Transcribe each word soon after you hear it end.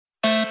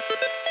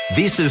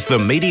This is the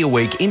Media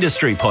Week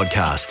Industry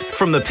Podcast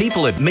from the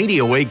people at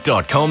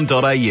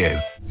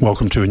MediaWeek.com.au.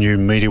 Welcome to a new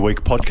Media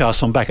Week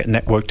podcast. I'm back at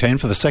Network 10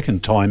 for the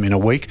second time in a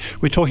week.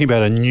 We're talking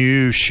about a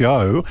new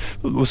show.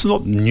 It's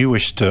not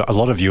newish to a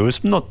lot of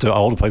viewers, not to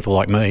older people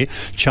like me.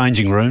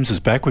 Changing Rooms is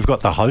back. We've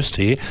got the host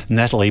here,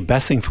 Natalie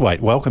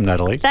Bassingthwaite. Welcome,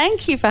 Natalie.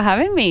 Thank you for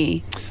having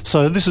me.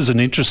 So this is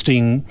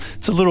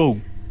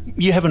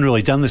you haven't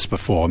really done this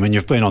before. I mean,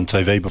 you've been on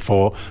TV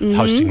before,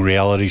 hosting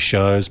reality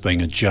shows,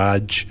 being a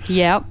judge.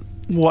 Yep.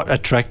 What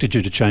attracted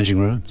you to Changing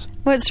Rooms?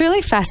 Well, it's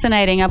really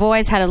fascinating. I've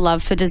always had a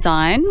love for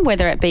design,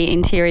 whether it be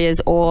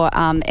interiors or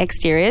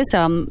exteriors. So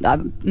I'm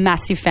a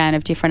massive fan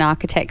of different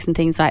architects and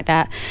things like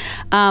that.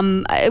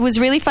 It was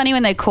really funny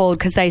when they called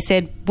because they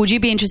said, would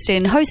you be interested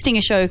in hosting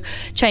a show,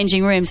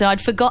 Changing Rooms? And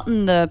I'd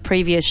forgotten the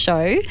previous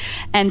show.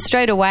 And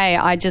straight away,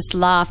 I just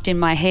laughed in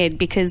my head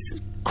because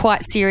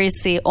quite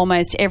seriously,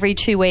 almost every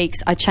 2 weeks,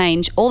 I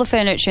change all the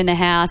furniture in the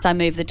house. I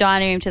move the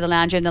dining room to the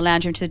lounge room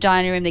to the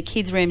dining room. The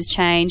kids' rooms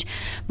change.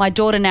 My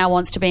daughter now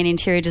wants to be an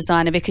interior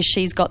designer because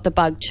she's got the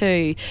bug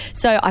too.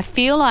 So I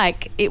feel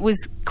like it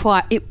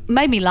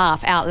made me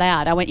laugh out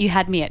loud. I went, you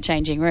had me at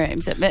Changing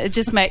Rooms. It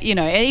just made,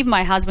 even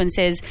my husband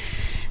says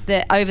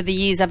that over the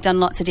years I've done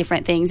lots of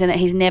different things and that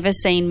he's never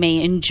seen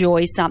me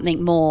enjoy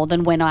something more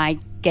than when I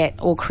get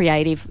all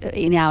creative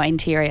in our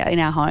interior, in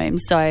our home.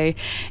 So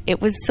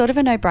it was sort of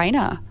a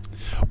no-brainer.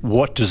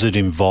 What does it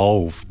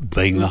involve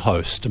being the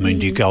host? I mean,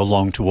 do you go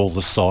along to all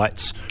the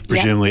sites,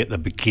 presumably at the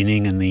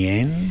beginning and the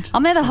end?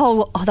 I'm there the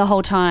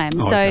whole time.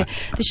 Oh, so okay.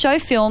 The show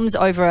films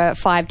over a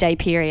 5-day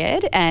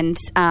period, and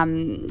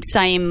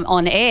same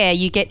on air,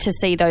 you get to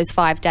see those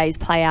 5 days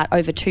play out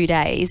over 2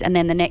 days, and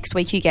then the next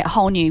week you get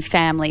whole new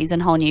families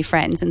and whole new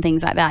friends and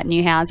things like that,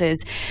 new houses.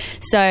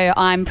 So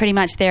I'm pretty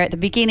much there at the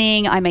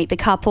beginning. I meet the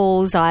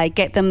couples, I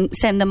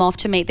send them off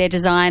to meet their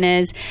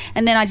designers,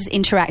 and then I just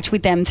interact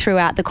with them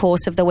throughout the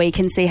course of the week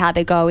and see how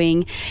they're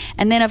going.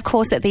 And then, of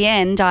course, at the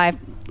end, I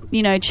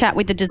chat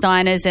with the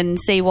designers and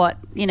see what,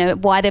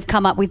 why they've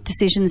come up with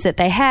decisions that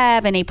they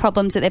have, any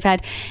problems that they've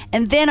had.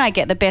 And then I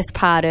get the best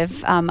part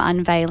of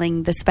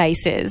unveiling the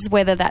spaces,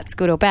 whether that's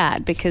good or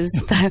bad, because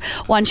the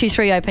 1, 2,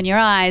 3, open your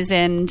eyes,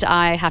 and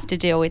I have to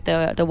deal with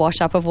the wash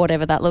up of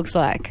whatever that looks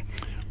like.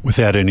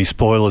 Without any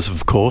spoilers,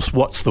 of course,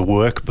 what's the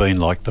work been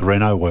like, the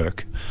reno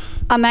work?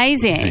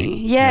 Amazing.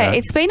 Yeah,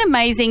 it's been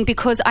amazing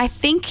because I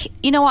think,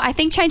 I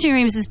think Changing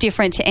Rooms is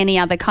different to any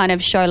other kind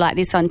of show like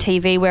this on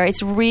TV where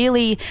it's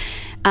really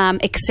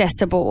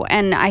accessible.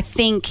 And I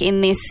think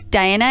in this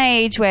day and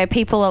age where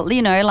people are,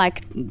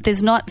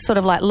 there's not sort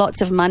of like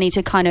lots of money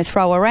to kind of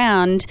throw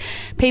around,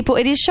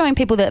 it is showing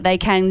people that they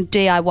can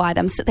DIY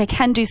them. So they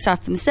can do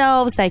stuff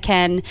themselves. They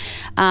can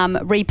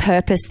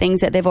repurpose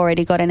things that they've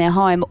already got in their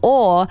home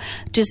or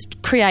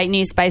just create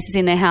new spaces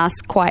in their house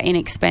quite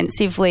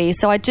inexpensively.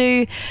 So I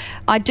do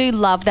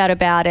love that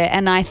about it.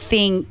 And I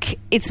think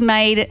it's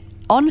made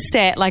on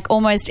set, like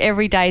almost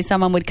every day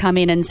someone would come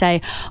in and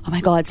say, oh my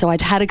God, so I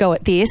had a go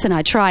at this and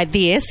I tried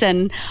this.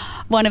 And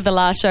one of the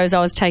last shows I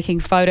was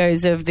taking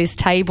photos of this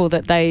table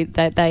that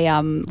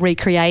they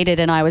recreated,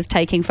 and I was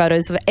taking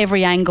photos of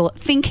every angle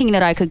thinking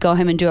that I could go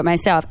home and do it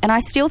myself. And I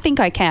still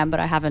think I can, but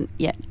I haven't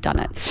yet done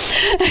it.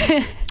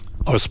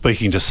 I was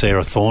speaking to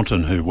Sarah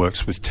Thornton, who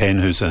works with 10,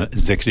 who's an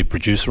executive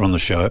producer on the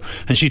show,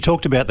 and she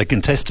talked about the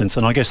contestants,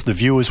 and I guess the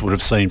viewers would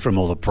have seen from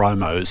all the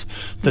promos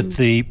that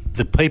the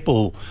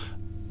people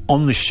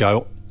on this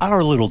show are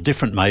a little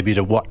different maybe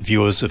to what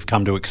viewers have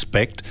come to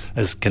expect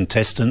as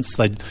contestants.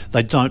 They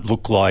don't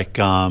look like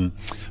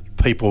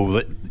people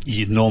that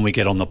you'd normally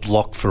get on the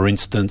block, for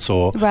instance,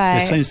 or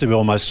there seems to be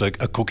almost a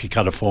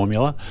cookie-cutter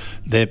formula.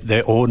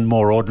 They're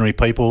more ordinary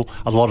people.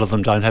 A lot of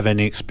them don't have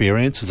any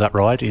experience. Is that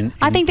right?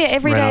 I think they're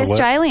everyday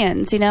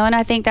Australians, and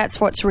I think that's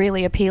what's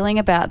really appealing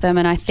about them,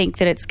 and I think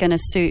that it's going to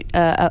suit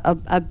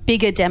a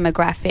bigger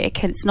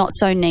demographic. It's not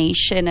so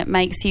niche, and it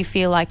makes you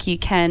feel like you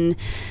can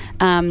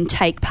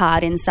take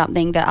part in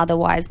something that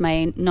otherwise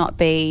may not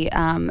be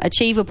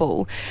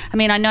achievable. I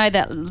mean, I know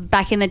that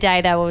back in the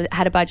day they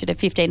had a budget of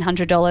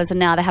 $1,500 and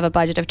now they have a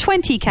budget of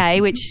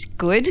 $20,000, which is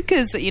good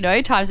because,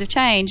 times have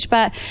changed.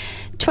 But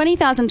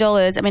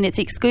 $20,000, I mean, it's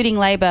excluding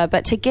labour,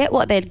 but to get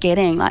what they're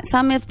getting, like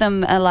some of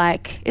them are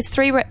like, it's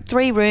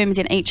three rooms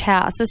in each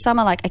house. So some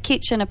are like a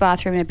kitchen, a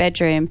bathroom and a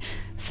bedroom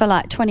for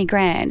like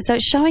 $20,000. So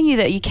it's showing you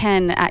that you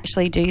can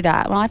actually do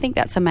that. Well, I think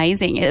that's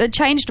amazing. It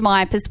changed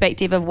my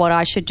perspective of what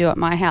I should do at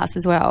my house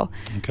as well.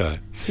 Okay.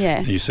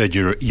 Yeah. You said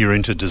you're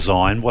into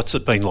design. What's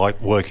it been like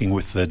working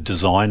with the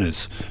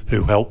designers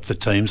who help the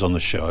teams on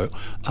the show?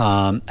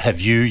 Have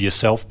you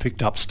yourself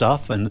picked up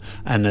stuff and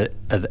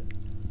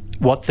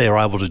what they're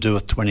able to do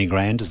with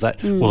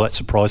 $20,000, will that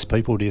surprise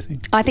people, do you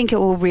think? I think it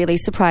will really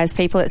surprise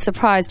people. It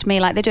surprised me.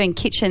 Like, they're doing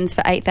kitchens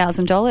for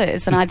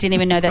 $8,000 and I didn't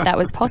even know that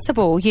was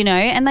possible,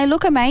 and they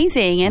look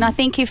amazing. And I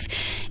think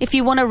if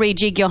you want to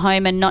rejig your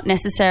home and not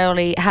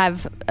necessarily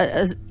have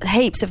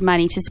heaps of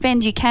money to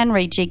spend, you can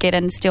rejig it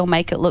and still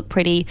make it look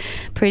pretty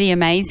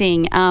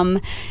amazing.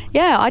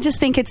 I just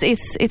think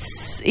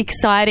it's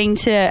exciting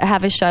to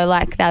have a show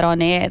like that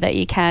on air that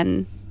you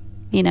can,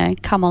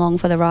 come along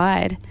for the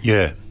ride.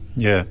 Yeah.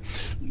 Yeah.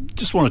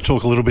 Just want to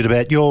talk a little bit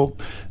about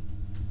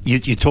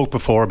you talked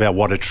before about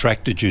what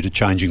attracted you to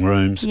Changing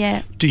Rooms.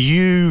 Yeah.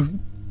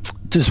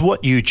 Does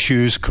what you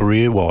choose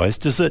career-wise,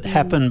 does it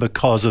happen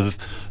because of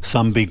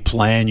some big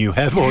plan you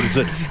have, or does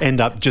it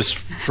end up just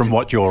from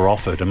what you're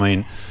offered? I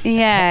mean...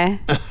 Yeah.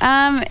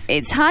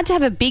 It's hard to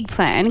have a big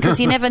plan because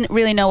you never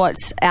really know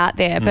what's out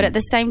there. But at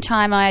the same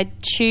time, I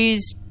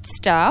choose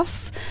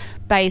stuff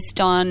based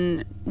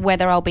on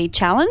whether I'll be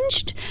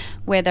challenged,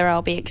 whether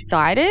I'll be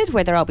excited,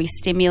 whether I'll be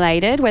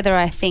stimulated, whether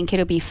I think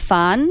it'll be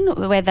fun,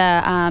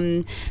 whether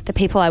the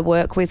people I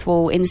work with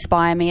will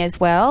inspire me as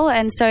well.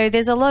 And so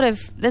there's a lot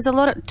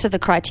to the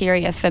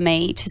criteria for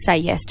me to say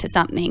yes to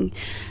something.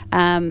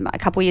 A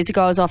couple of years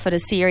ago, I was offered a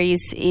series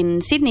in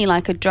Sydney,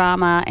 like a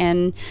drama,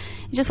 and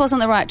it just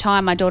wasn't the right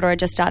time. My daughter had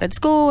just started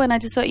school, and I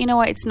just thought, you know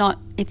what, it's not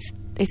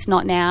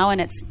now,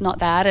 and it's not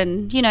that,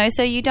 and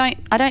so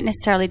I don't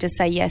necessarily just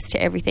say yes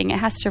to everything. It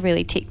has to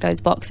really tick those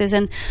boxes,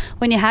 and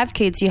when you have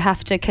kids, you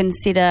have to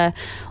consider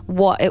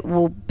what it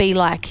will be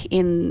like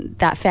in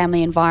that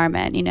family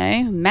environment.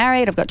 I'm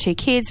married, I've got 2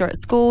 kids, we're at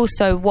school,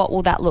 so what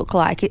will that look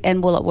like,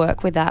 and will it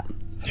work with that?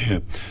 Yeah.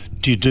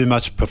 Do you do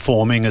much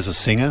performing as a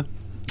singer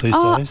these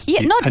days?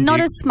 Yeah, not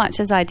as much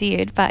as I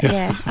did, but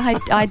yeah,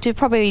 I do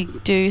probably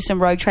do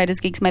some Rogue Traders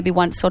gigs maybe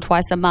once or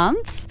twice a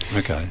month.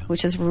 Okay.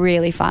 Which is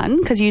really fun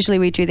because usually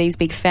we do these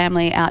big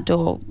family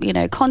outdoor,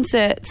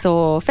 concerts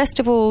or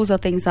festivals or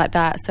things like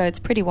that. So it's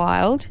pretty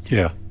wild.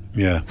 Yeah.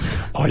 Yeah.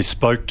 I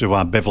spoke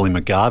to Beverly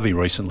McGarvey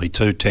recently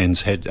too,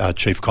 Ten's head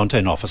chief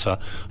content officer,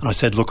 and I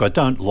said, look, I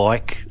don't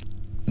like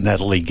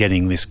Natalie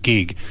getting this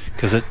gig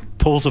because it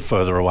pulls her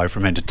further away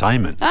from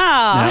entertainment. Oh.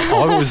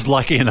 Now, I was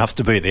lucky enough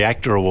to be at the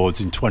ACTA Awards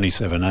in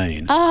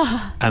 2017,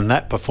 and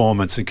that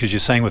performance, because you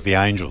sang with the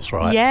Angels,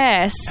 right?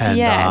 Yes, and,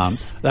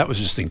 yes. That was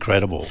just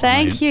incredible.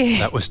 Thank you.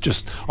 That was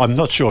just, I'm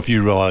not sure if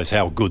you realise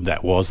how good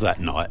that was that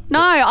night.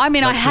 No, I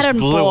mean, I had a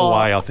ball. Blew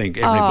away, I think,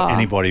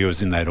 anybody who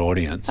was in that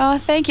audience. Oh,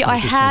 thank you.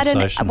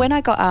 When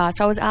I got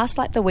asked, I was asked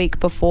like the week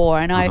before,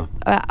 and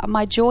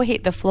my jaw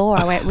hit the floor.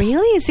 I went,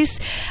 really? Is this...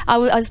 I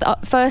was the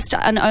first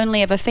and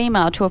only ever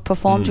female to have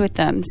performed with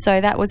them, so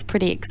that was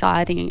pretty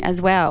exciting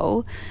as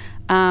well.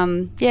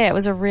 It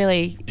was a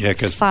really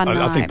fun night.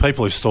 I think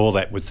people who saw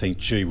that would think,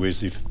 gee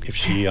whiz, if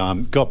she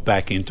got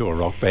back into a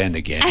rock band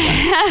again,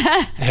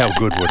 how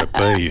good would it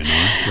be,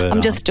 But,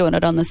 I'm just doing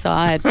it on the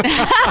side.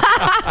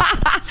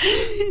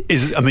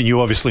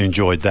 You obviously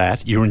enjoyed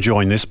that. You're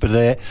enjoying this,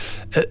 but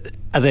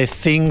are there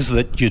things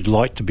that you'd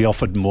like to be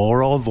offered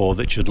more of, or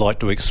that you'd like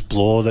to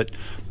explore that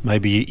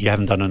maybe you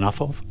haven't done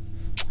enough of?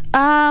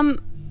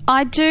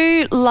 I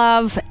do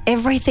love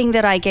everything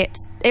that I get.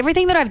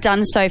 Everything that I've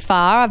done so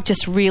far, I've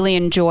just really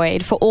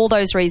enjoyed for all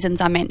those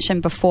reasons I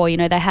mentioned before.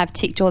 They have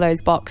ticked all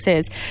those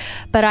boxes.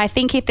 But I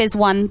think if there's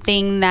one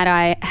thing that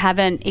I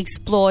haven't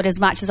explored as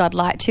much as I'd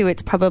like to,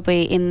 it's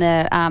probably in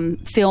the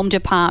film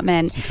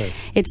department. Okay.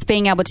 It's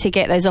being able to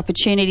get those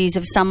opportunities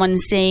of someone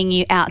seeing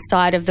you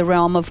outside of the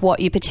realm of what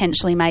you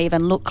potentially may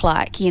even look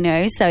like,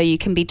 so you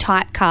can be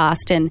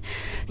typecast, and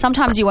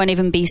sometimes you won't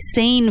even be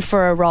seen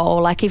for a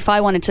role. Like if I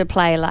wanted to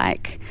play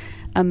like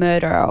a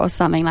murderer or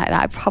something like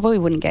that, I probably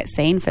wouldn't get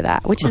seen for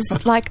that, which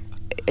is like,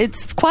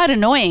 it's quite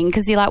annoying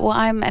because you're like, well,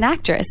 I'm an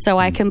actress, so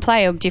I can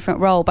play a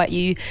different role, but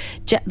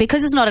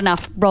because there's not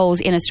enough roles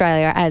in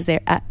Australia as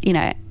there, at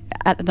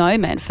the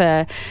moment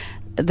for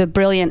the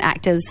brilliant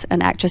actors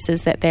and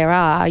actresses that there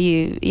are,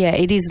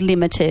 it is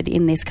limited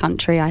in this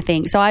country, I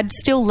think. So I'd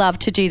still love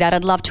to do that.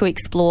 I'd love to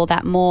explore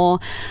that more.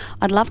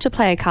 I'd love to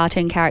play a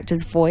cartoon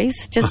character's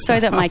voice just so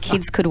that my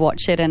kids could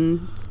watch it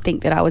and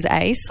think that I was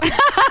ace.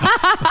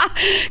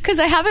 Because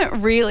I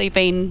haven't really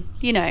been,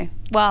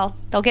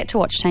 they'll get to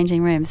watch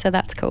Changing Rooms, so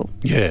that's cool.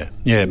 Yeah.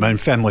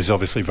 Family's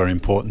obviously very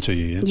important to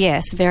you. Yeah?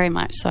 Yes, very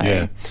much so.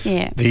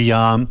 Yeah.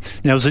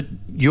 Now, is it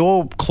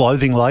your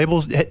clothing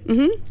label?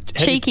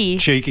 Cheeky.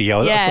 Cheeky.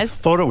 Yes. I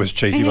thought it was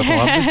cheeky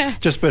before.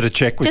 Just better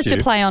check with you. Just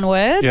to play on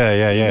words.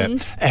 Yeah.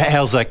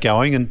 How's that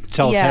going? And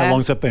tell us, how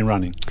long's that been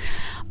running?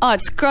 Oh,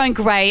 it's going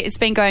great. It's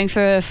been going for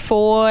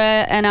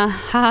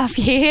 4.5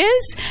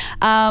 years.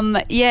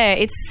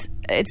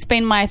 It's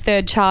been my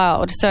third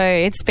child, so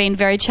it's been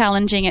very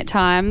challenging at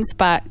times,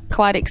 but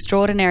quite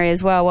extraordinary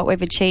as well, what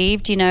we've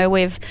achieved.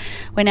 We're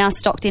now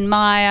stocked in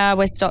Myer,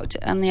 we're stocked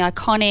on the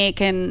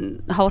Iconic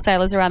and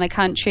wholesalers around the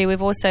country.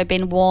 We've also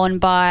been worn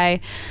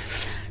by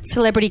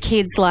celebrity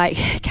kids like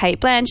Kate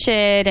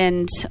Blanchett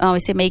and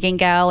obviously Megan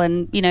Gall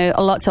and,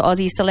 lots of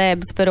Aussie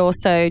celebs, but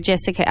also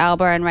Jessica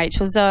Alba and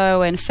Rachel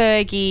Zoe and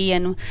Fergie.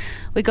 And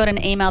we got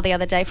an email the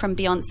other day from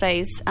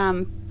Beyonce's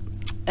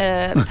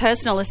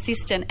personal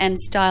assistant and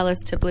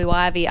stylist to Blue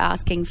Ivy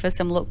asking for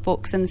some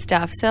lookbooks and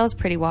stuff. So that was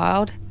pretty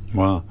wild.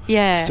 Wow.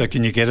 Yeah. So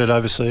can you get it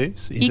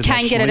overseas? You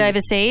can get it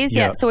overseas,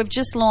 yeah. So we've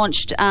just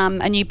launched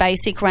a new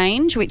basic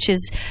range, which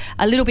is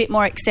a little bit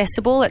more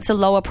accessible. It's a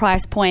lower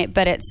price point,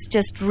 but it's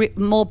just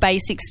more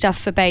basic stuff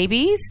for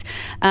babies,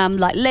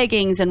 like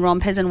leggings and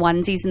rompers and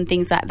onesies and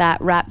things like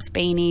that, wraps,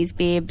 beanies,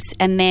 bibs.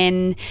 And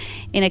then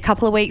in a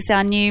couple of weeks,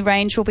 our new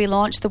range will be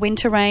launched, the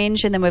winter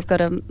range, and then we've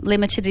got a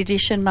limited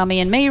edition Mummy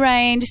and Me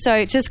range.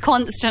 So just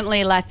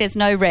constantly, like, there's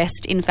no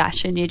rest in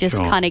fashion. You just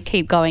kind of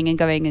keep going and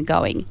going and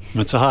going.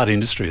 It's a hard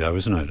industry, though,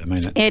 isn't it? I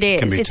mean, it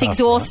is. It's tough,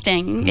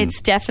 exhausting. Right?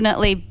 It's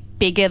definitely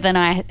bigger than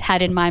I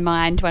had in my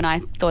mind when I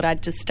thought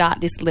I'd just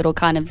start this little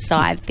kind of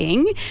side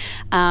thing.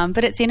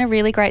 But it's in a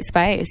really great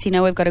space. You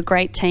know, we've got a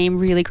great team,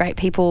 really great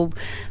people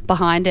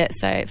behind it,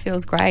 so it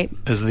feels great.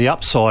 Is the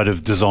upside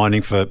of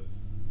designing for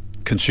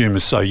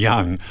consumers so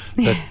young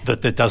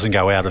that doesn't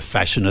go out of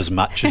fashion as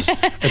much as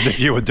if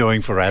you were doing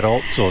for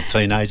adults or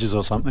teenagers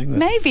or something?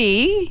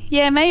 Maybe.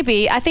 Yeah,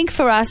 maybe. I think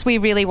for us, we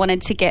really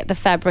wanted to get the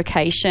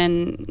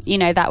fabrication, you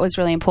know, that was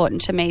really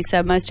important to me.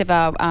 So most of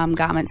our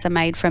garments are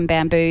made from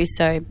bamboo.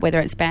 So whether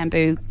it's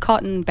bamboo,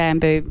 cotton,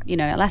 bamboo, you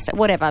know, elastic,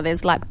 whatever,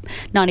 there's like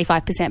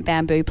 95%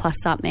 bamboo plus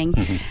something.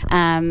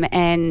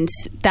 And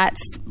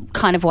that's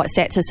kind of what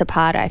sets us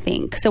apart, I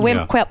think. So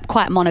we're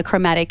quite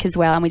monochromatic as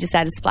well, and we just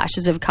added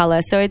splashes of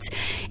colour. So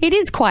it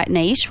is quite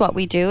niche what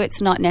we do.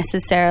 It's not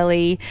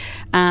necessarily,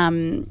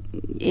 the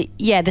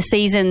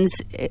seasons,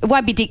 it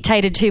won't be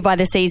dictated to by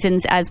the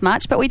seasons as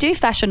much, but we do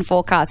fashion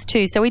forecast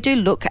too. So we do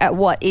look at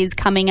what is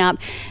coming up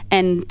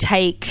and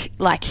take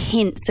like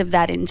hints of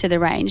that into the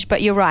range.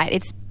 But you're right,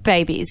 it's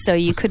babies, so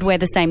you could wear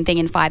the same thing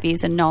in 5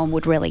 years and no one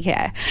would really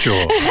care.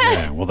 Sure,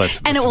 yeah. Well,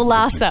 that's and it will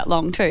last that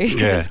long too.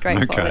 Yeah, it's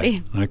great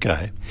quality.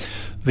 Okay.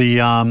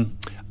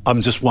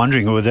 I'm just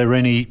wondering, were there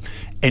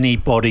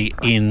anybody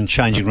in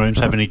changing rooms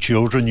have any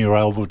children? You were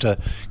able to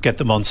get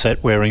them on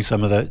set wearing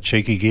some of the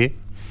cheeky gear?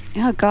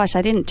 Oh, gosh,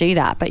 I didn't do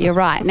that, but you're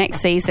right.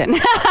 Next season.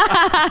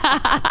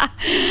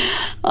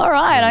 All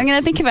right, I'm going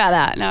to think about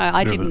that. No,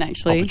 I didn't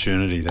actually.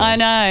 Opportunity there. I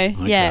know,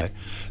 okay. Yeah.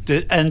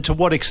 And to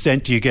what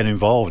extent do you get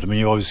involved? I mean,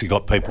 you obviously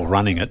got people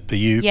running it, but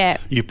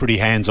you're pretty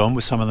hands-on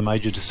with some of the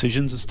major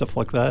decisions and stuff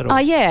like that? Or? Oh,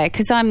 yeah,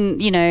 because I'm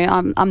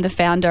the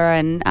founder,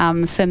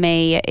 and for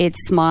me,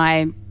 it's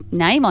my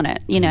name on it,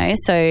 you know,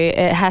 so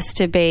it has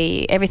to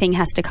be, everything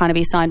has to kind of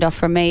be signed off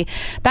from me.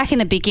 Back in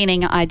the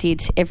beginning, I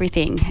did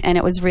everything and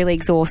it was really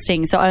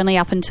exhausting. So only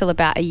up until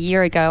about a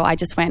year ago, I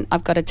just went,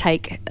 I've got to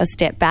take a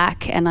step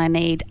back and I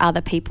need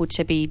other people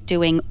to be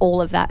doing all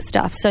of that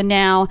stuff. So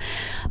now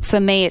for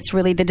me, it's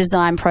really the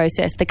design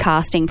process, the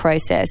casting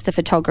process, the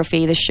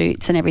photography, the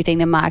shoots and everything,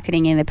 the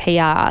marketing and the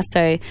PR.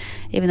 So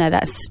even though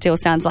that still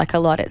sounds like a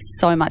lot, it's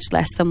so much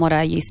less than what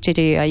I used to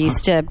do. I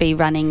used to be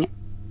running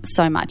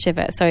so much of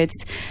it. So it's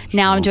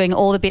now I'm doing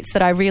all the bits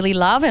that I really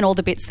love and all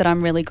the bits that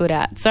I'm really good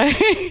at. So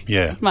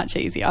it's much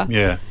easier.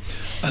 Yeah.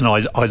 And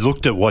I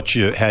looked at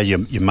how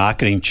you're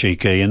marketing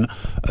Cheeky, and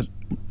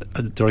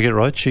did I get it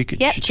right? Cheeky?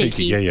 Yeah,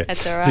 Cheeky. Yeah.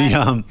 That's all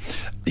right.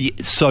 The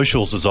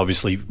socials is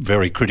obviously a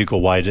very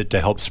critical way to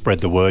help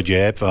spread the word you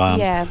have,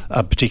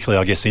 particularly,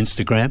 I guess,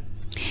 Instagram.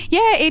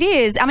 Yeah, it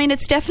is. I mean,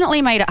 it's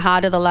definitely made it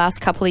harder the last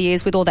couple of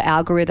years with all the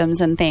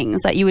algorithms and things.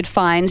 Like you would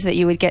find that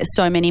you would get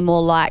so many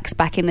more likes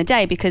back in the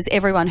day because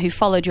everyone who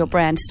followed your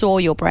brand saw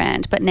your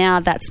brand. But now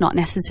that's not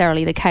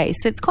necessarily the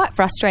case. It's quite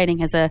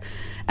frustrating as a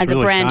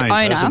really brand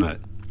owner. Hasn't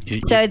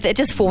it? So they're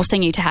just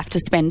forcing you to have to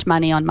spend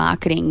money on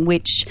marketing,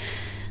 which,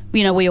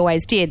 you know, we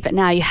always did, but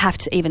now you have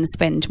to even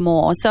spend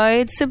more. So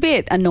it's a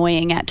bit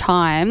annoying at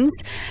times.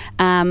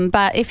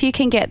 But if you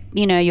can get,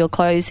 you know, your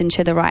clothes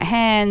into the right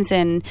hands,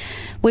 and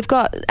we've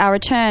got our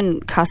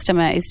return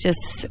customer is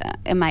just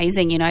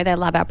amazing. You know, they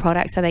love our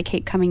products, so they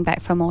keep coming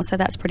back for more. So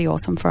that's pretty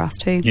awesome for us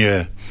too.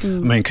 Yeah. I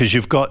mean, because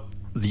you've got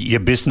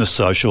your business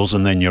socials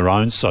and then your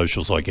own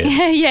socials, I guess.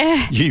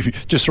 Yeah. You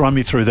just run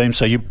me through them.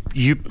 So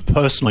you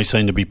personally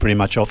seem to be pretty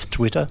much off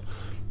Twitter.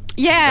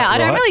 Yeah, I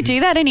don't really do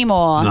that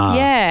anymore. No.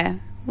 Yeah.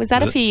 Was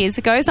that a few years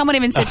ago? Someone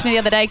even said to me the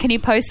other day, can you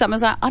post something?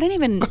 I was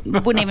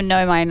like, wouldn't even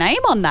know my name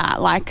on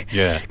that. Like,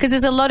 because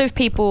there's a lot of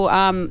people,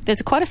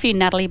 there's quite a few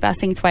Natalie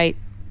Bassingthwaite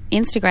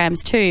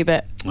Instagrams too,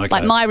 but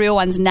like my real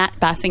one's Nat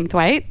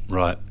Bassingthwaite.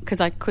 Right. Because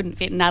I couldn't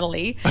fit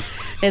Natalie.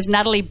 There's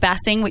Natalie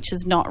Bassing, which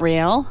is not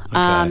real.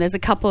 There's a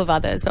couple of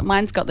others, but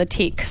mine's got the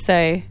tick,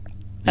 so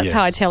that's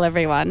how I tell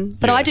everyone.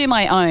 But I do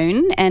my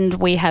own, and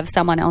we have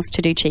someone else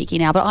to do Cheeky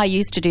now, but I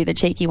used to do the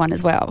Cheeky one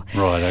as well.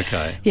 Right,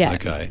 okay. Yeah.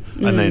 Okay.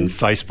 And then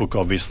Facebook,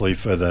 obviously,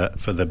 for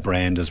the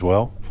brand as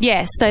well?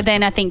 Yes, so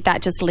then I think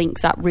that just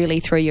links up really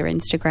through your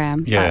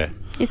Instagram. Yeah. But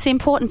it's an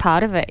important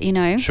part of it, you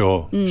know.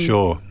 Sure.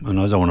 And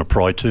I don't want to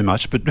pry too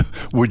much, but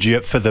would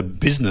you, for the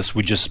business,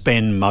 would you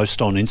spend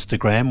most on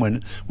Instagram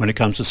when it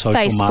comes to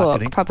social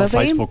marketing? Probably.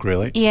 Facebook,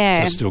 really? Yeah.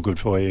 So it's still good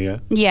for you, yeah?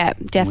 Yeah,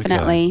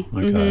 definitely.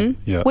 Okay.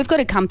 Yeah. We've got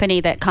a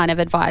company that kind of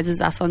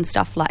advises us on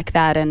stuff like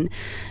that, and,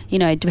 you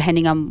know,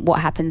 depending on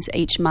what happens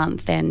each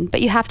month.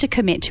 But you have to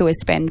commit to a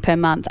spend per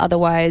month,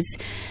 otherwise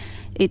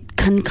it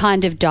can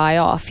kind of die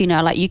off, you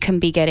know, like you can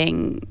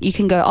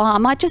go, I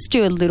might just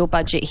do a little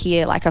budget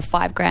here, like a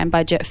 $5,000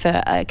 budget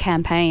for a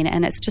campaign,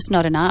 and it's just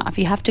not enough.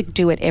 You have to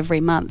do it every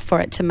month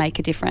for it to make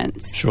a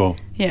difference. Sure.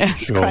 Yeah,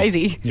 it's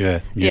crazy. Yeah.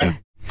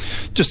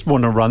 Just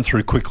want to run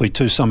through quickly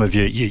too some of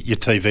your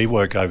TV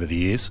work over the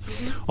years.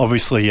 Mm-hmm.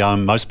 Obviously,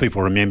 most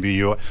people remember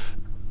you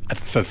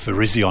for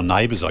Rizzy on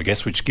Neighbours, I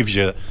guess, which gives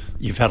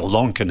you've had a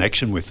long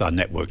connection with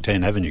Network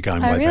 10, haven't you?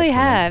 Going way back. I really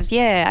have,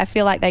 yeah. I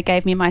feel like they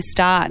gave me my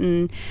start,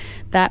 and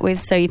that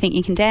with So You Think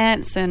You Can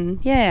Dance, and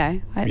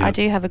I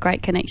do have a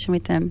great connection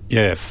with them.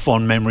 Yeah,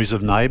 fond memories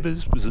of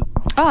Neighbours, was it?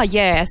 Oh,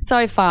 yeah,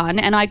 so fun.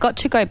 And I got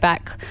to go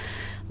back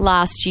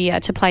last year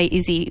to play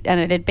Izzy, and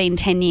it had been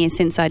 10 years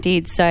since I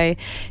did, so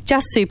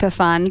just super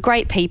fun,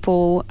 great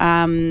people,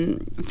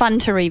 fun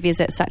to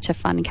revisit such a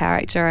fun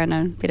character and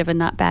a bit of a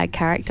nutbag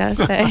character,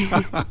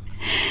 so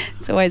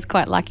it's always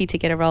quite lucky to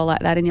get a role like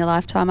that in your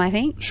lifetime, I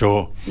think.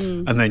 Sure.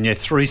 And then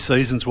 3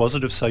 seasons, was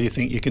it, of So You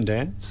Think You Can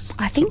Dance?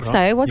 I think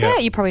so. Was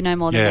it? You probably know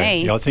more than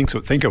me. Yeah, I think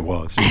it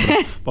was.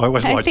 I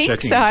always like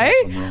checking. So.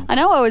 I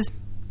know I was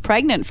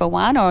pregnant for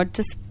one, or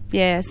just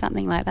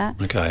something like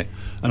that. Okay.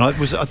 And I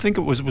think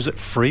it was it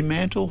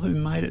Fremantle who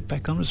made it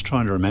back on? I was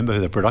trying to remember who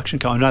the production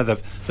company. No, the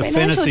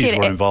Fennesseys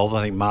were involved.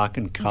 I think Mark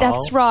and Carl.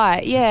 That's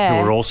right, yeah.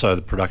 Who were also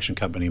the production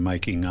company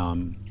making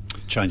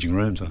Changing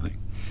Rooms, I think.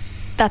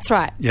 That's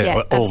right.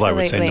 Yeah, although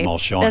it's Endemol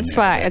Shine. That's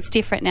right. It's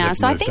different now.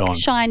 So I think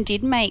Shine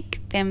did make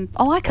them.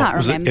 Oh, I can't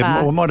remember.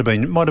 It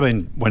might have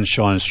been when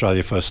Shine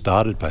Australia first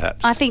started,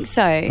 perhaps. I think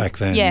so. Back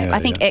then. Yeah, I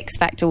think X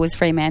Factor was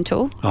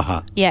Fremantle.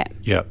 Yeah.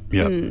 Yep.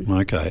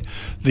 Okay.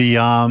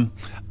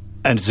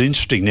 And it's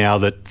interesting now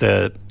that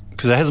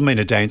because there hasn't been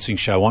a dancing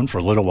show on for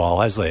a little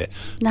while, has there?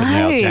 No. But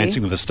now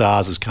Dancing with the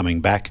Stars is coming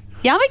back.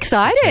 Yeah, I'm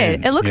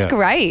excited. It looks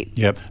great.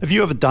 Yep. Have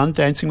you ever done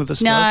Dancing with the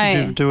Stars? No. Did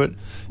you ever do it?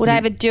 Would I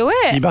ever do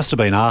it? You must have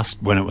been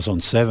asked when it was on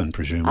 7,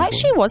 presumably. I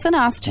actually wasn't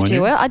asked to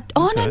do it.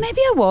 No,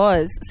 maybe I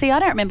was. See, I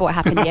don't remember what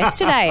happened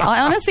yesterday.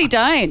 I honestly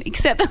don't,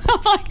 except that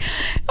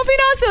I've been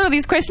asked all of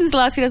these questions the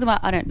last few days. I'm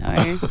like, I don't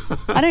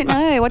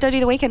know. What did I do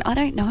the weekend? I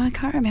don't know. I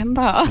can't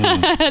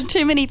remember.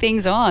 Too many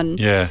things on.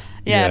 Yeah.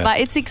 Yeah, but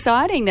it's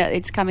exciting that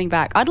it's coming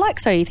back. I'd like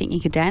So You Think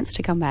You Could Dance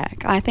to come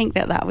back. I think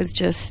that was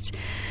just...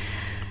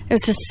 It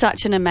was just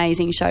such an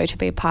amazing show to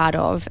be a part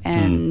of,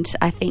 and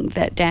I think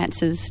that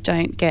dancers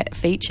don't get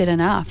featured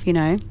enough, you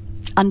know,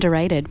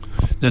 underrated.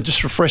 Now,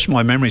 just refresh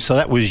my memory. So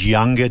that was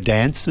younger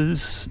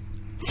dancers?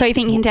 So You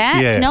Think You Can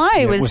Dance? Yeah. No,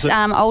 it was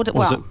older.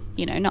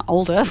 Not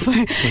older.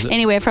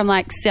 Anywhere from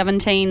like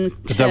 17 but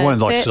to... But they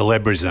weren't like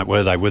celebrities,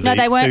 were they? No,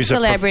 they weren't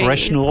celebrities.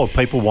 Professional or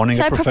people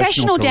wanting a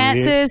professional career?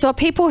 Dancers or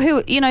people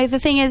who, you know, the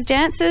thing is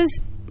dancers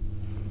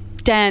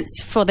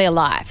dance for their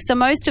life. So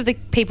most of the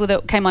people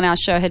that came on our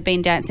show had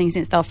been dancing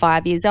since they were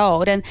 5 years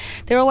old, and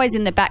they're always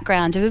in the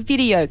background of a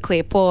video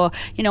clip or,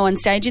 you know, on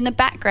stage in the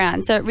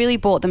background. So it really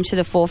brought them to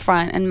the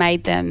forefront and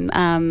made them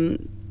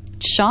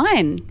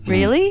shine,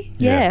 really.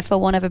 Yeah, for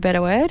want of a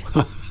better word.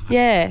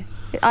 Yeah.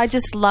 I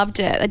just loved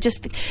it.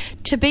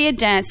 To be a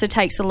dancer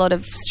takes a lot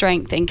of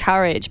strength and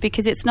courage,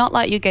 because it's not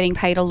like you're getting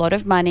paid a lot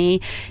of money.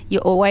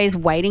 You're always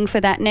waiting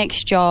for that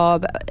next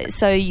job.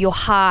 So your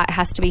heart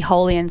has to be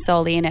wholly and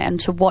solely in it. And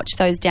to watch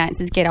those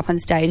dancers get up on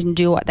stage and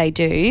do what they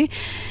do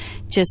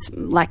just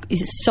like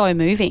is so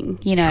moving,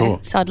 you know. Sure.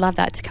 So I'd love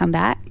that to come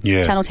back.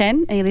 Yeah. Channel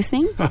 10, are you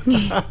listening?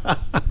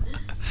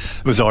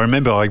 I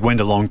remember I went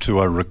along to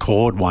a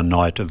record one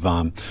night of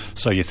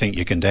So You Think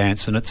You Can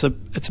Dance, and it's a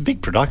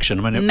big production.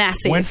 I mean,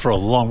 massive.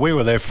 We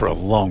were there for a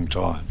long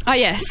time. Oh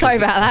yeah, sorry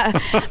about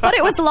that. But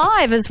it was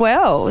live as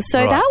well, so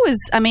that was.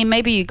 I mean,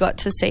 maybe you got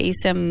to see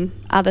some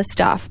other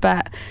stuff,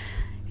 but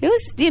it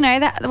was, you know,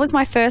 that was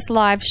my first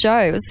live show.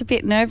 It was a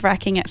bit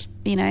nerve-wracking at,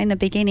 you know, in the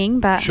beginning,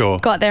 but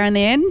got there in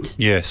the end.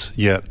 Yes.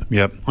 Yep.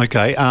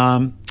 Okay.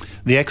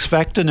 The X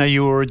Factor. Now,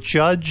 you were a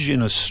judge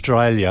in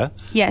Australia.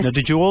 Yes. Now,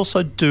 did you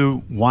also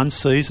do one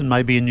season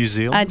maybe in New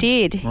Zealand? I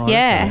did. Right,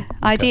 yeah, okay.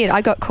 I did.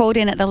 I got called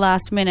in at the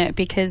last minute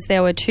because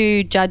there were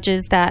 2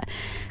 judges that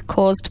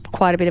caused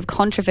quite a bit of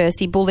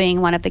controversy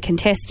bullying one of the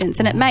contestants,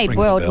 and it made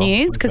world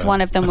news because one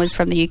of them was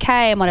from the UK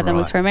and one of them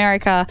was from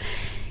America,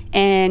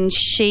 and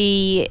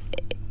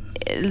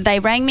they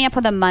rang me up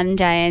on the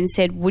Monday and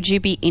said, would you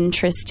be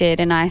interested?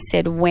 And I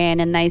said, when?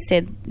 And they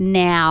said,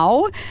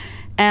 now.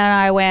 And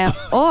I went,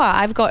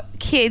 I've got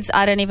kids.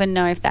 I don't even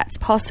know if that's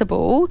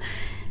possible.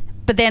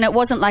 But then it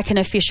wasn't like an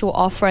official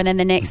offer. And then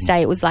the next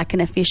day it was like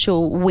an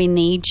official, we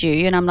need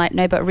you. And I'm like,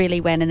 no, but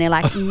really when? And they're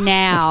like,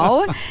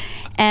 now.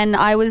 And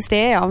I was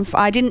there.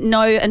 I didn't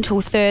know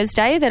until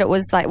Thursday that it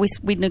was like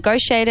we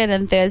negotiated,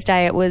 and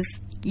Thursday it was,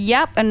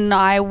 yep. And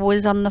I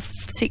was on the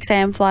 6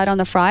 a.m. flight on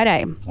the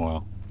Friday.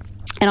 Wow.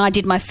 And I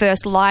did my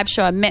first live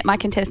show. I met my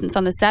contestants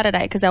on the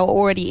Saturday because they were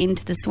already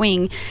into the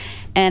swing.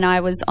 And I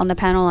was on the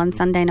panel on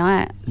Sunday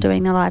night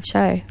doing the live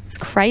show. It's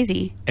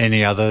crazy.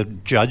 Any other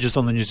judges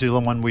on the New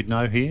Zealand one we'd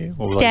know here?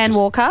 Or Stan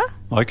Walker.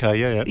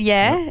 Okay,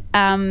 yeah.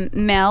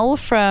 Mel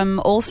from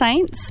All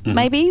Saints,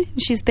 maybe.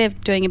 They're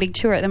doing a big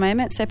tour at the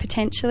moment, so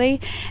potentially.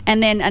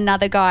 And then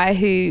another guy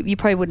who you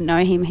probably wouldn't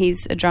know him.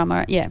 He's a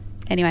drummer. Yeah,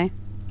 anyway.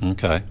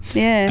 Okay.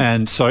 Yeah.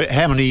 And so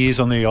how many years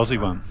on the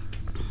Aussie one?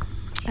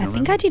 I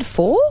think I did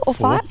 4 or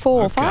 5.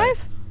 4 or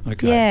 5.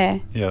 Okay. Yeah.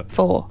 Yeah.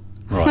 4.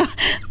 Right.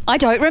 I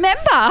don't remember.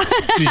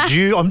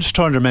 I'm just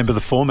trying to remember the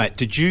format.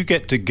 Did you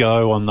get to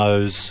go on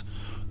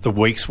the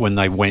weeks when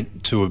they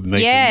went to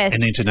meet Yes.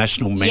 an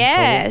international mentor?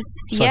 Yes,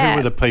 So yeah. who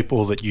were the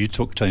people that you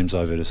took teams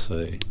over to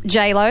see?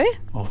 J-Lo,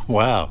 Oh,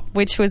 wow.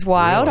 which was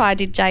wild. Really? I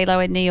did J-Lo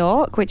in New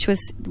York, which was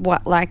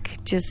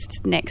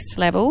just next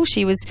level.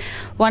 She was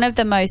one of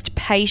the most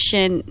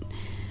patient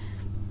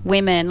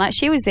women. Like,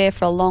 she was there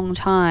for a long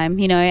time,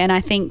 and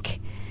I think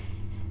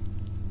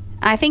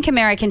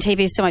American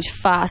TV is so much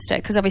faster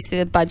because obviously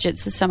the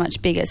budgets are so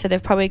much bigger. So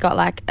they've probably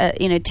got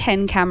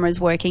 10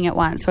 cameras working at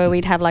once, where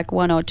we'd have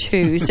 1 or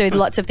 2. So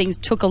lots of things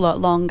took a lot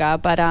longer.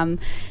 But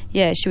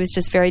she was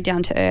just very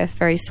down to earth,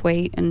 very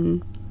sweet,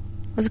 and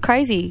it was a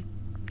crazy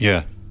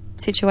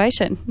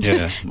situation.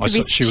 Yeah. to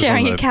be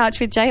sharing a couch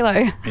with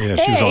J-Lo. Yeah,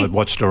 I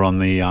watched her on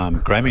the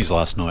Grammys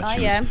last night. Oh,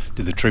 She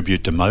did the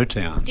tribute to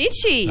Motown. Did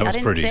she? That was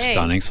pretty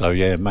stunning. So,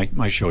 yeah,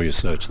 make sure you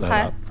search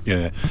that up.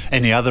 Yeah.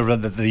 Any other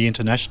the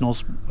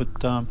internationals?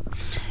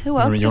 Who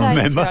else did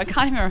I do? I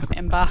can't even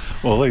remember.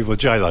 Well,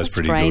 J-Lo's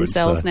pretty brain good.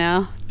 cells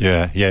now.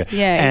 Yeah. Yeah,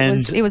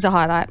 and it was a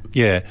highlight.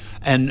 Yeah.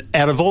 And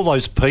out of all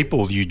those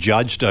people you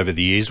judged over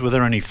the years, were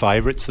there any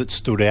favourites that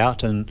stood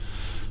out and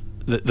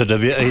that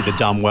have either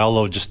done well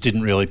or just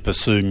didn't really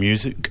pursue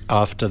music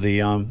after the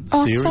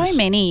series? So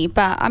many.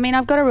 But, I mean,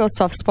 I've got a real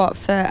soft spot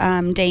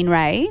for Dean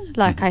Ray.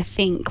 I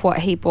think what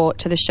he brought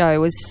to the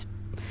show was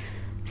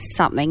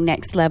something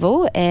next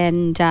level.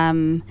 And,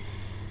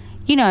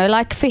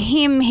 for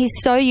him, he's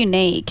so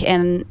unique,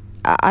 and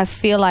I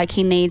feel like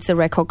he needs a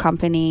record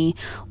company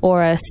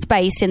or a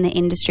space in the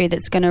industry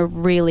that's going to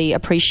really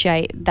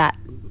appreciate that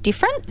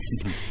difference.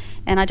 Mm-hmm.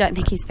 And I don't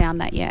think he's found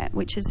that yet,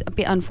 which is a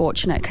bit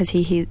unfortunate because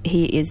he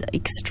is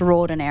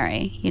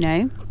extraordinary,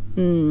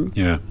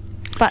 Yeah.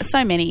 But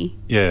so many.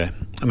 Yeah.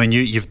 I mean,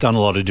 you've done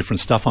a lot of different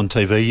stuff on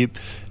TV.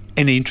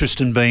 Any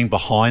interest in being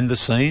behind the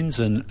scenes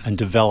and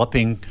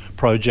developing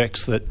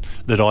projects that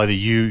either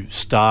you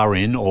star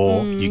in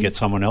or you get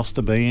someone else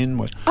to be in?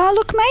 Oh,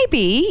 look,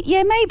 maybe.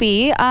 Yeah,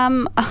 maybe.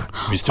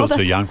 You're still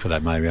too young for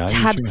that, maybe, aren't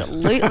you?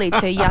 Absolutely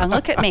too young.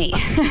 Look at me.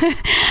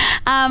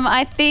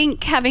 I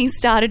think having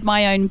started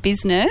my own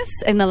business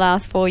in the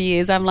last 4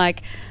 years, I'm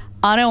like,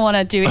 I don't want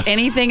to do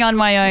anything on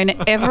my own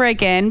ever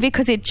again,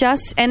 because it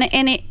just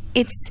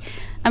it's.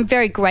 I'm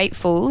very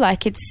grateful.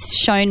 It's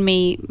shown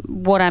me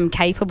what I'm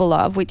capable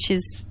of, which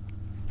is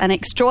an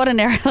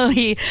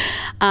extraordinarily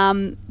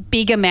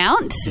big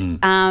amount.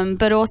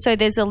 But also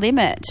there's a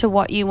limit to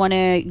what you want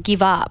to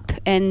give up,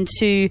 and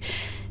to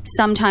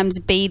sometimes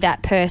be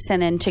that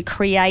person and to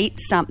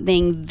create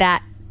something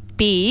that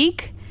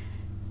big,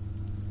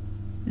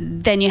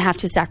 then you have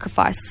to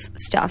sacrifice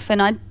stuff.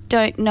 And I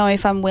don't know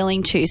if I'm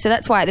willing to. So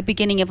that's why at the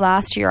beginning of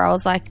last year I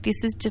was like,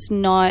 this is just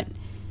not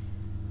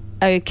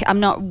okay. I'm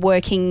not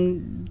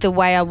working the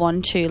way I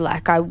want to.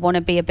 I want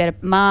to be a better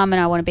mum,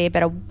 and I want to be a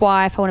better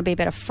wife. I want to be a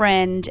better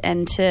friend,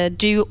 and to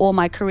do all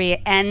my career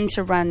and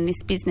to run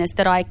this business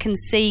that I can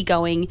see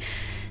going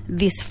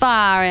this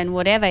far and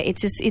whatever.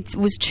 It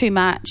was too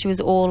much. It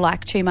was all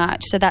too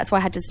much. So that's why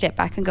I had to step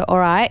back and go, all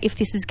right, if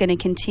this is going to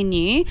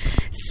continue,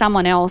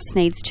 someone else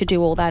needs to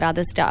do all that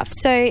other stuff.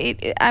 So,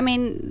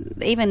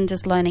 even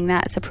just learning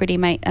that, it's a pretty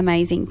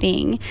amazing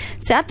thing.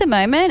 So at the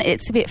moment,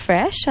 it's a bit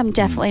fresh. I'm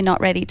definitely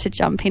not ready to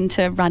jump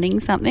into running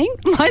something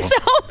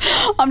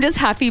myself. I'm just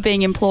happy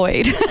being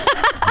employed.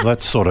 Well,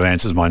 that sort of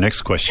answers my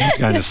next question. I was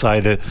going to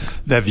say that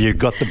have you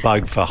got the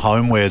bug for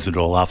homewares at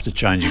all after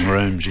changing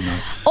rooms,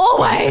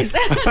 Always.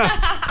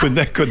 Could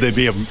there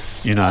be a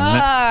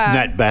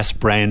Nat Bass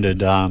branded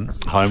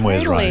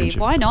homewares range?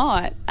 Why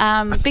not?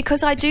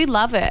 Because I do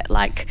love it.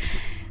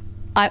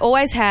 I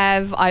always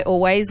have, I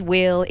always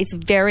will. It's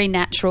very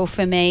natural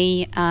for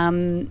me.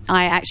 I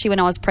actually, when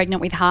I was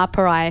pregnant with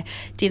Harper, I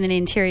did an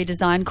interior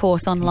design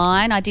course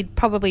online. I did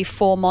probably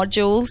 4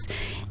 modules,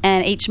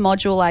 and each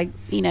module I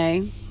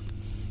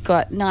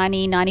got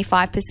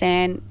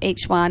 90-95%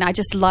 each one. I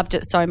just loved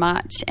it so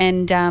much,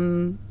 and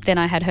then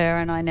I had her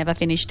and I never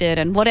finished it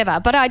and whatever,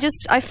 but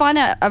I find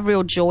a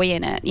real joy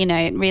in it.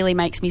 It really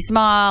makes me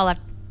smile. I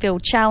feel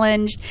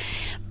challenged.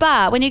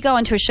 But when you go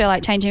into a show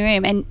like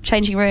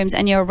Changing Rooms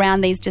and you're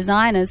around these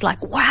designers,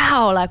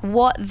 wow,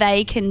 what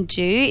they can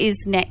do is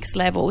next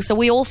level. So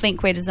we all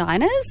think we're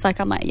designers.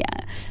 I'm like,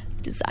 yeah,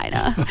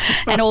 designer.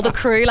 And all the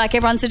crew,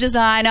 everyone's a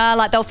designer.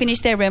 They'll finish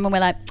their room and we're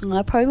like,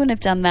 I probably wouldn't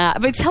have done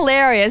that. But it's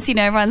hilarious,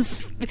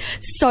 everyone's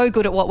so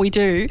good at what we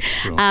do.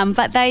 Sure.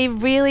 But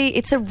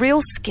it's a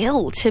real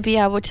skill to be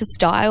able to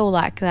style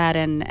like that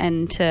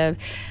and to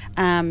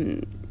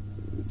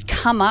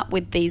come up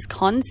with these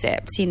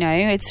concepts.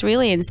 It's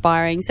really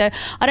inspiring. So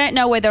I don't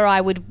know whether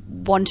I would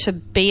want to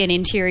be an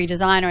interior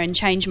designer and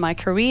change my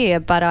career,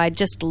 but I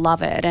just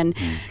love it. And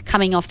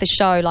coming off the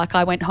show, like,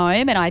 I went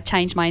home and I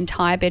changed my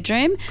entire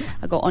bedroom.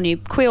 I got all new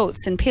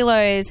quilts and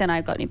pillows, and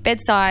I got new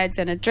bedsides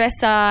and a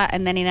dresser,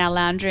 and then in our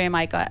lounge room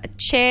I got a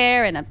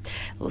chair and a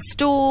little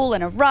stool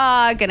and a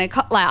rug and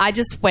I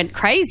just went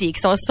crazy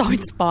because I was so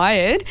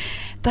inspired.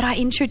 But I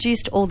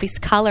introduced all this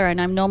colour, and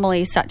I'm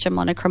normally such a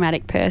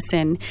monochromatic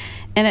person,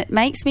 and it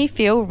makes me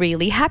feel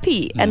really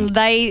happy. And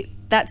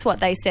that's what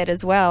they said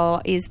as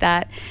well, is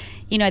that,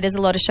 you know, there's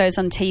a lot of shows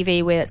on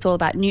TV where it's all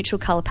about neutral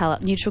colour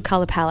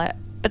palette.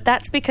 But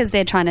that's because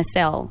they're trying to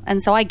sell.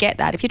 And so I get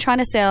that. If you're trying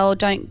to sell,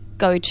 don't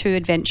go too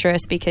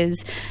adventurous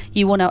because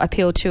you want to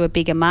appeal to a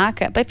bigger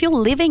market. But if you're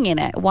living in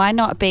it, why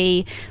not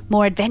be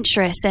more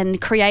adventurous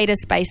and create a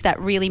space that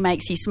really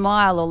makes you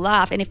smile or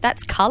laugh? And if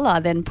that's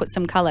colour, then put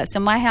some colour. So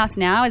my house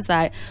now is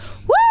like,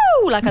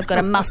 woo! Like, I've got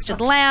a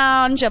mustard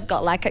lounge. I've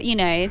got, like,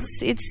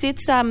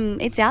 it's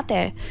out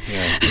there.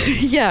 Yeah.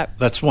 Yeah.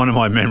 That's one of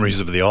my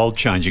memories of the old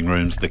changing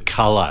rooms, the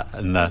colour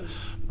and the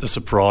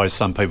surprise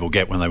some people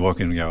get when they walk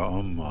in and go,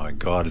 oh my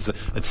God,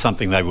 it's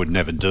something they would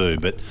never do.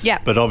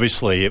 But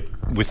obviously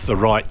with the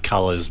right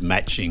colours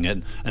matching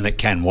it, and it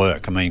can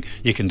work. I mean,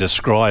 you can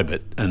describe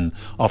it, and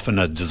often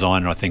a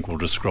designer, I think, will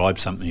describe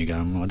something. You go,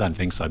 I don't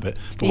think so, but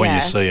when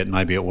you see it,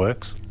 maybe it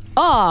works.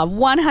 Oh,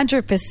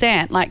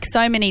 100%. Like,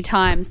 so many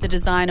times the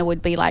designer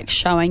would be, like,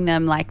 showing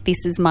them, like,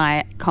 this is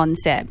my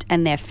concept,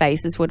 and their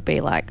faces would be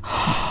like,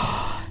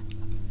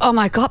 oh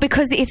my God,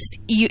 because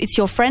it's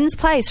your friend's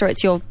place, or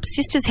it's your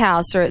sister's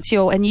house, or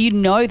and you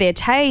know their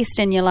taste,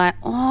 and you're like,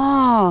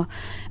 oh,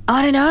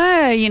 I don't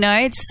know, you know,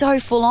 it's so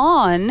full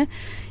on,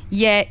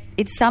 yet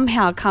it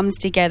somehow comes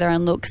together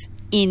and looks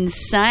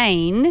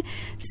insane.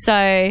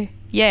 So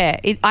yeah,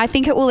 I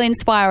think it will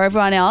inspire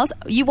everyone else.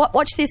 You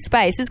watch this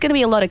space. There's going to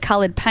be a lot of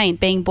coloured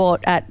paint being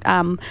bought at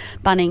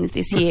Bunnings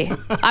this year.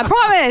 I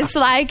promise.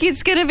 Like,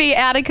 it's going to be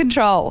out of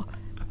control.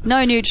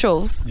 No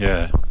neutrals.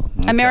 Yeah.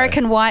 Okay.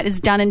 American white is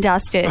done and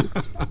dusted.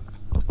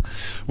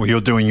 Well,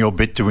 you're doing your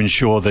bit to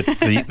ensure that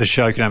the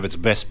show can have its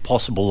best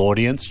possible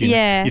audience.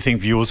 You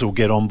think viewers will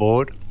get on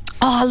board?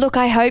 Oh, look,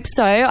 I hope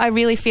so. I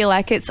really feel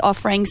like it's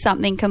offering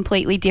something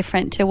completely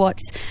different to what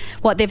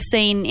they've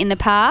seen in the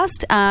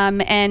past.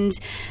 And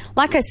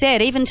like I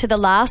said, even to the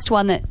last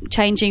one, that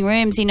Changing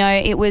Rooms, you know,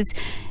 it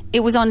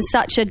was on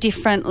such a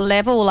different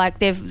level. Like,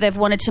 they've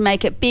wanted to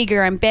make it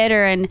bigger and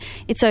better, and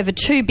it's over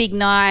 2 big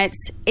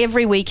nights.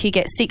 Every week you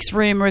get 6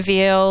 room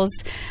reveals.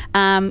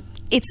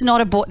 It's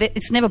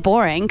never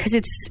boring,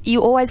 because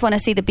you always want to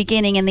see the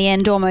beginning and the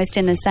end almost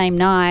in the same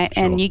night.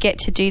 Sure. And you get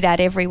to do that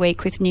every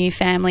week with new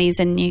families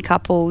and new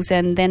couples,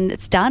 and then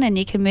it's done and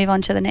you can move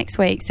on to the next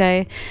week.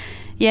 So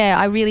yeah,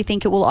 I really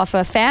think it will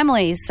offer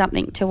families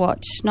something to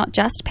watch, not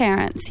just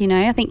parents, you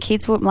know. I think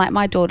kids will, like,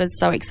 my daughter's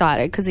so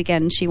excited because,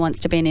 again, she wants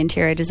to be an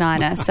interior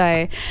designer. So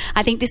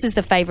I think this is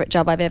the favourite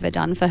job I've ever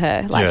done for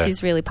her. Like,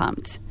 she's really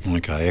pumped.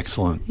 Okay,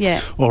 excellent. Yeah.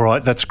 All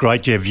right, that's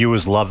great. Yeah,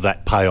 viewers love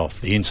that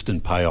payoff, the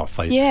instant payoff.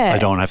 They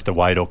don't have to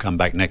wait or come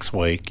back next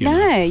week. You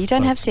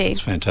don't have to. It's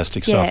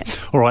fantastic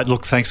stuff. All right,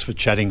 look, thanks for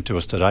chatting to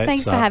us today.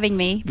 Thanks for having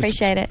me.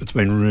 Appreciate it. It's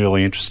been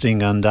really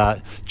interesting. And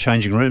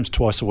Changing Rooms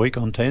twice a week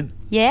on 10.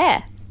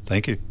 Yeah.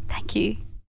 Thank you. Thank you.